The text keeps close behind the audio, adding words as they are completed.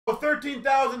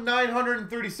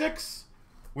13,936.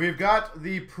 We've got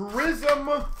the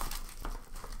Prizm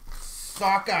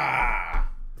Soccer.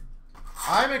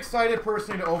 I'm excited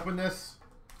personally to open this.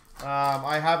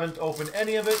 I haven't opened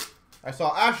any of it. I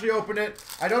saw Ashley open it.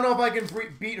 I don't know if I can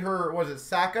beat her, was it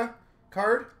Saka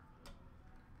card?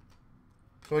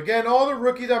 So again, all the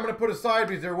rookies I'm going to put aside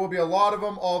because there will be a lot of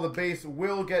them. All the base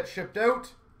will get shipped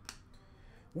out.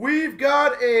 We've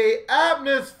got a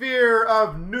Atmosphere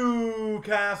of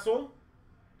Newcastle.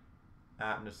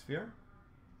 Atmosphere.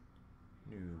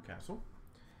 Newcastle.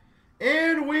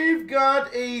 And we've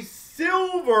got a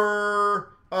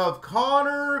Silver of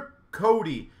Connor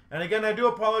Cody. And again, I do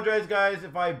apologize, guys,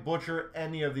 if I butcher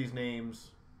any of these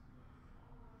names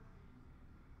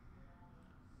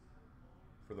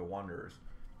for the Wanderers.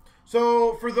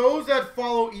 So, for those that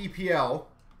follow EPL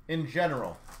in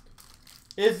general,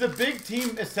 is the big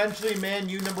team essentially Man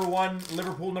U #1,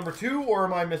 Liverpool #2, or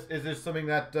am I is there something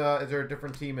that is there a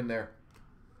different team in there?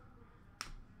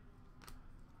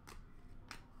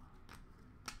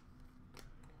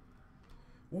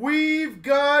 We've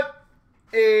got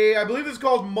a, I believe it's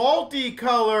called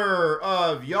Multicolor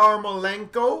of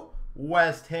Yarmolenko,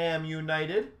 West Ham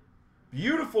United.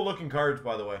 Beautiful looking cards,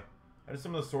 by the way. I did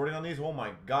some of the sorting on these. Oh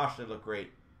my gosh, they look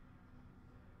great.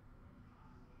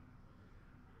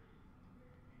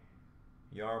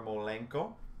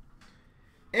 Yarmolenko.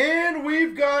 And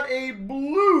we've got a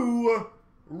blue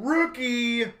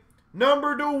rookie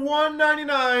number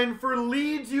 /199 for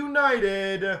Leeds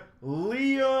United,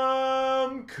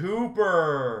 Liam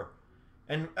Cooper.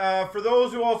 And for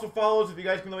those who also follows, if you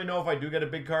guys can let me know if I do get a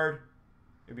big card,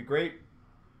 it'd be great.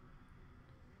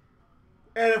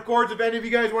 And of course, if any of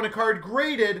you guys want a card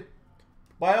graded,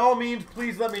 by all means,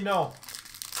 please let me know.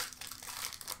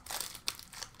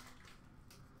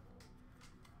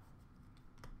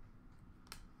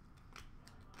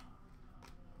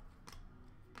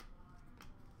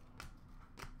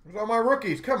 Where's all my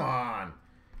rookies? Come on.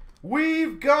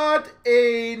 We've got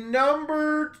a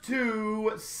number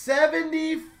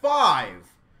 /275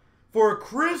 for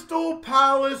Crystal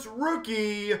Palace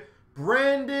rookie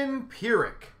Brandon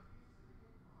Pierrick.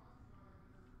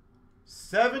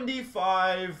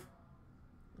 75.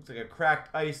 Looks like a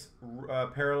cracked ice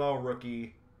parallel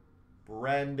rookie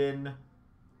Brandon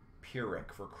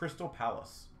Pierrick for Crystal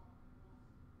Palace.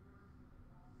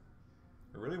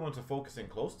 I really want to focus in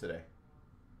close today.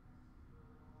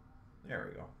 There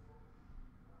we go.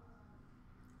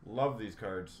 Love these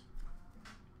cards.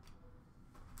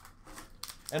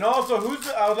 And also,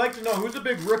 I would like to know who's the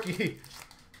big rookie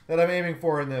that I'm aiming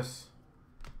for in this.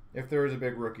 If there is a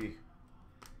big rookie.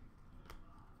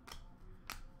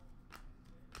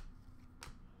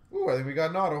 Ooh, I think we got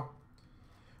an auto.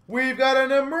 We've got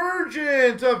an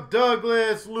emergent of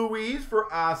Douglas Luiz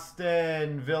for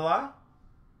Aston Villa.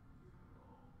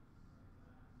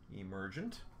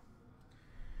 Emergent.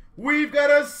 We've got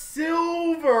a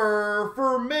silver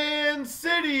for Man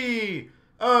City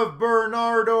of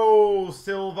Bernardo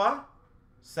Silva.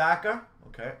 Saka.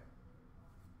 Okay.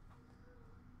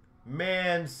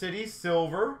 Man City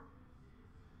silver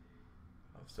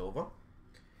of Silva.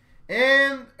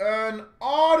 And an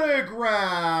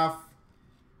autograph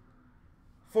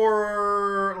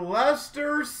for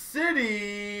Leicester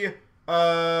City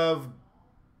of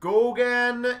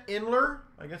Gogan Inler.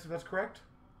 I guess if that's correct.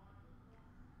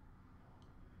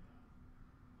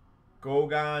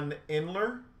 Gogan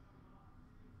Inler.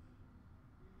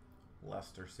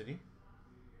 Leicester City.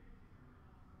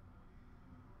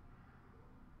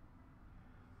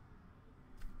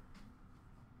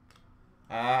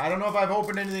 I don't know if I've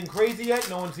opened anything crazy yet.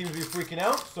 No one seems to be freaking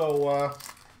out. So,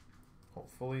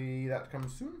 hopefully that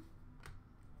comes soon.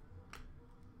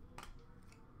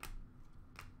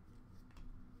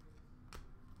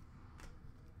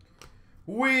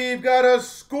 We've got a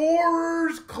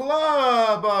Scorers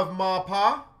Club of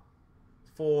Mapa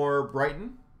for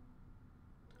Brighton.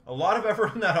 A lot of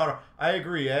effort in that auto. I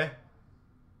agree, eh?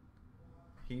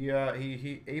 He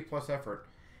A+ effort.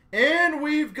 And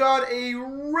we've got a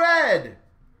red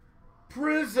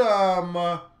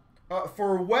Prizm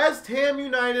for West Ham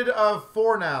United of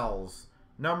Fornals.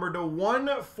 Number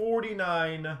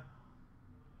 /149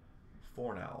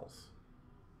 Fornals.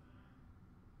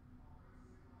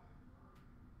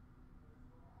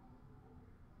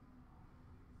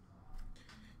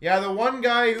 Yeah, the one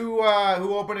guy who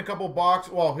opened a couple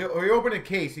boxes, well, he opened a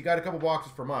case. He got a couple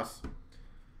boxes from us.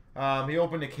 He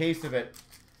opened a case of it.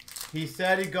 He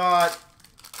said he got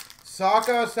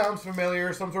Saka, sounds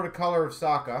familiar, some sort of color of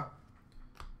Saka.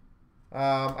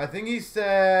 I think he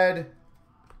said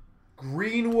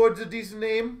Greenwood's a decent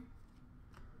name.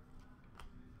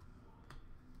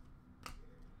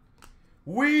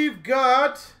 We've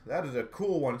got, that is a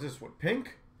cool one. Is this what,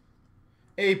 pink?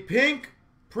 A pink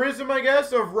Prizm, I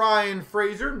guess, of Ryan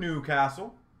Fraser,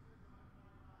 Newcastle.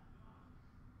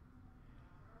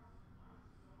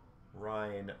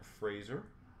 Ryan Fraser,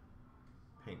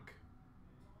 pink.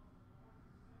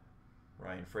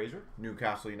 Ryan Fraser,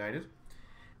 Newcastle United.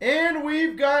 And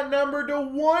we've got number to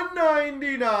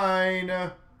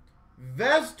 199,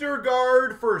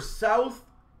 Vestergaard for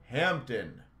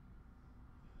Southampton.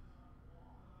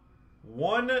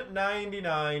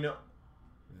 199,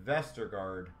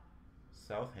 Vestergaard,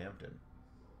 Southampton.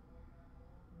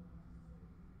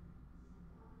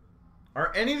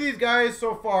 Are any of these guys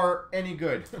so far any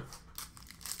good?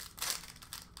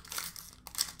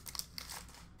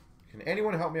 Can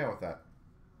anyone help me out with that?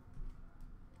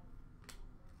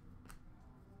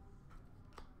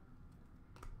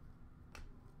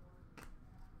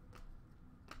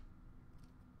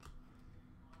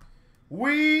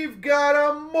 We've got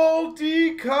a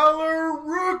multicolor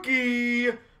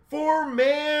rookie for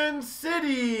Man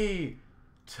City,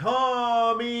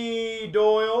 Tommy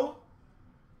Doyle.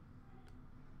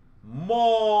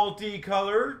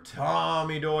 Multicolor,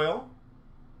 Tommy Doyle.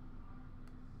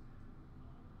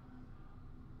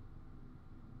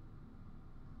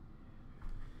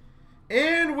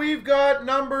 And we've got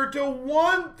number to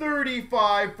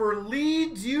 135 for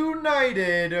Leeds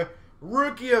United,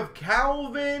 rookie of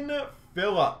Calvin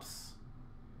Phillips.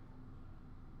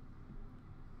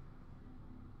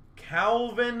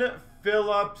 Calvin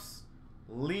Phillips,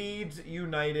 Leeds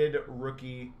United,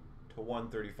 rookie to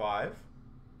 135.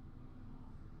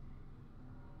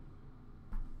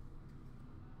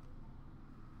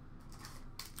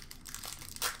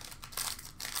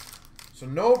 So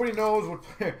nobody knows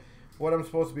what I'm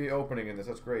supposed to be opening in this.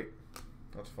 That's great.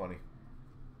 That's funny.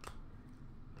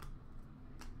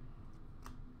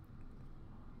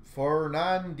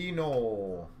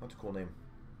 Fernandinho. That's a cool name.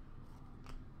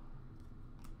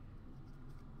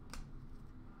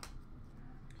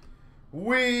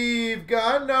 We've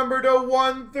got number to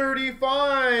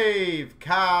 135,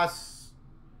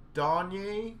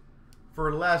 Castagne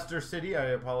for Leicester City. I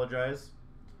apologize.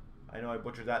 I know I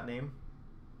butchered that name.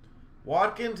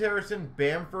 Watkins, Harrison,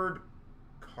 Bamford,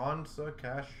 Konsa,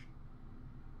 Cash.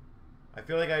 I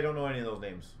feel like I don't know any of those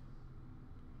names.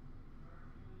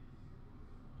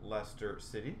 Leicester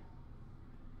City.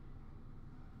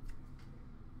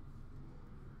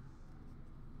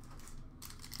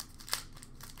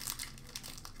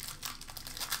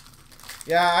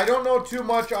 Yeah, I don't know too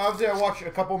much. Obviously, I watched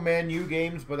a couple Man U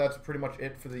games, but that's pretty much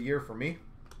it for the year for me.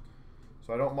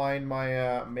 So I don't mind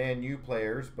my Man U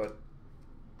players, but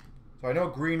so I know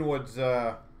Greenwood's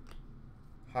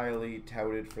highly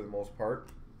touted for the most part.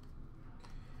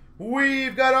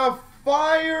 We've got a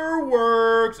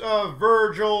fireworks of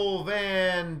Virgil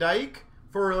van Dijk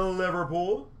for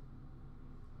Liverpool.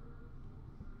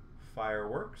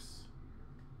 Fireworks.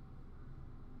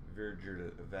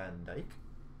 Virgil van Dijk.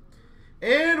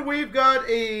 And we've got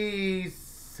a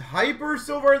Hyper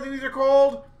Silver, I think these are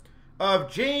called,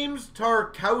 of James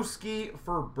Tarkowski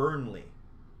for Burnley.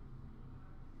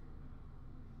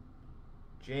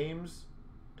 James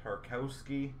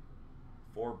Tarkowski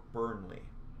for Burnley.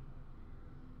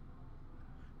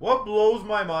 What blows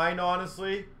my mind,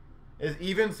 honestly, is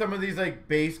even some of these like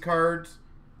base cards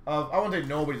of, I won't say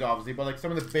nobody's obviously, but like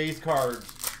some of the base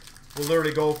cards will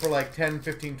literally go for like 10,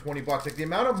 15, 20 bucks. Like the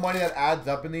amount of money that adds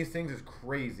up in these things is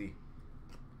crazy.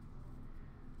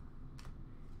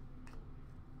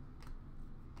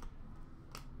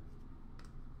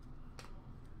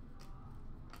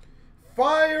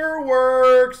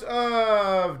 Fireworks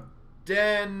of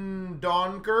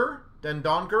Dendoncker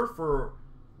for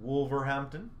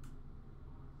Wolverhampton.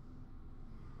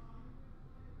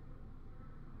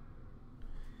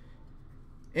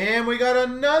 And we got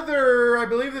another, I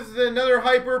believe this is another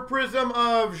Hyper Prizm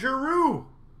of Giroud.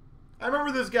 I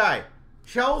remember this guy.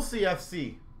 Chelsea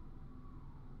FC.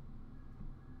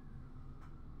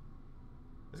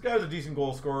 This guy was a decent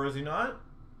goal scorer, is he not?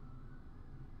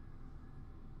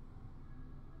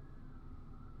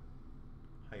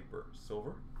 Hyper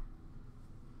Silver.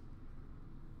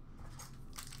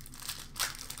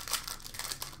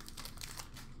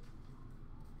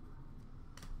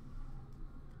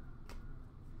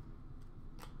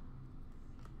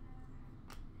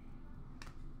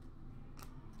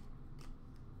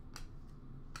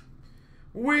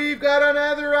 We've got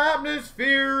another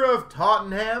Atmosphere of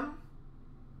Tottenham.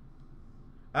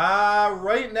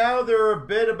 Right now they're a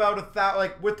bit about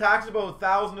like with tax about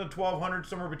 1,000 to 1,200,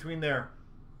 somewhere between there.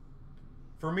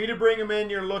 For me to bring them in,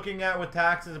 you're looking at with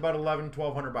taxes about 1,100 to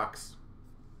 1,200 bucks.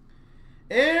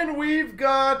 And we've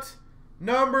got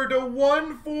Number to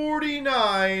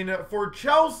 149 for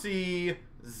Chelsea,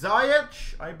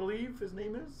 Ziyech, I believe his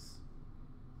name is.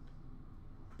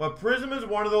 But Prizm is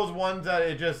one of those ones that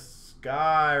it just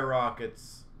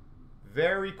skyrockets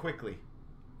very quickly.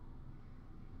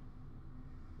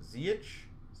 Ziyech,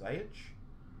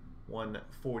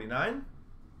 149.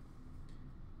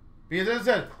 Because as I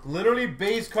said, literally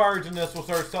base cards in this will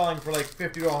start selling for like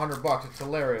 50 to 100 bucks. It's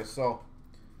hilarious. So,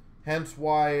 hence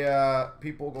why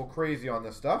people go crazy on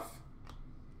this stuff.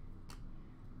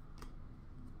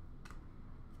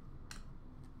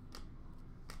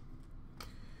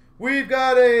 We've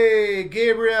got a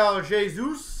Gabriel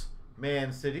Jesus,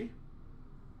 Man City.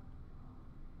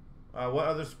 What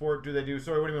other sport do they do?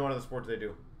 Sorry, what do you mean what other sport do they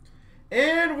do?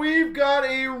 And we've got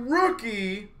a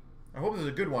rookie. I hope this is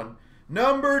a good one.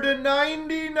 Number to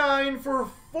 99 for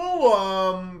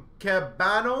Fulham,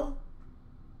 Cabano.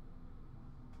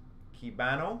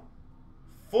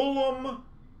 Fulham,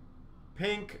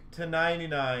 pink to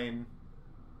 99.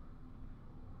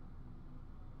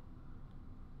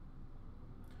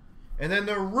 And then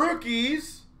the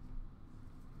rookies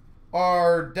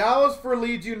are Dallas for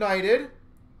Leeds United,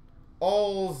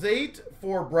 Alzate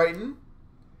for Brighton,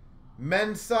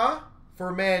 Mensah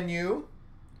for Man U,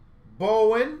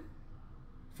 Bowen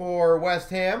for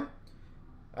West Ham,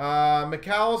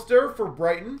 McAllister for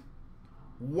Brighton,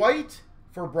 White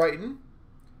for Brighton,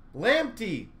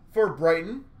 Lamptey for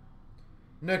Brighton,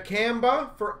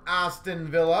 Nakamba for Aston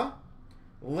Villa,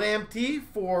 Lamptey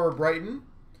for Brighton,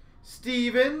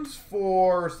 Stevens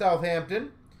for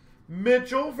Southampton,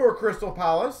 Mitchell for Crystal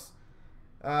Palace,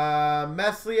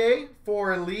 Meslier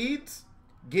for Leeds,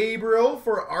 Gabriel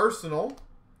for Arsenal,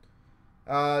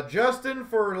 Justin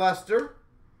for Leicester,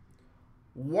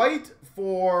 White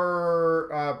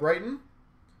for Brighton,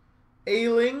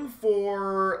 Ayling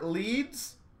for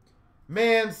Leeds,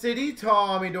 Man City,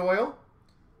 Tommy Doyle,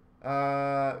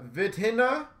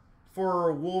 Vitinha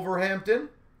for Wolverhampton,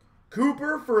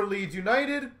 Cooper for Leeds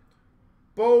United,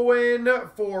 Bowen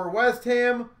for West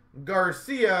Ham,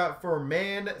 Garcia for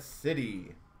Man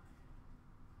City.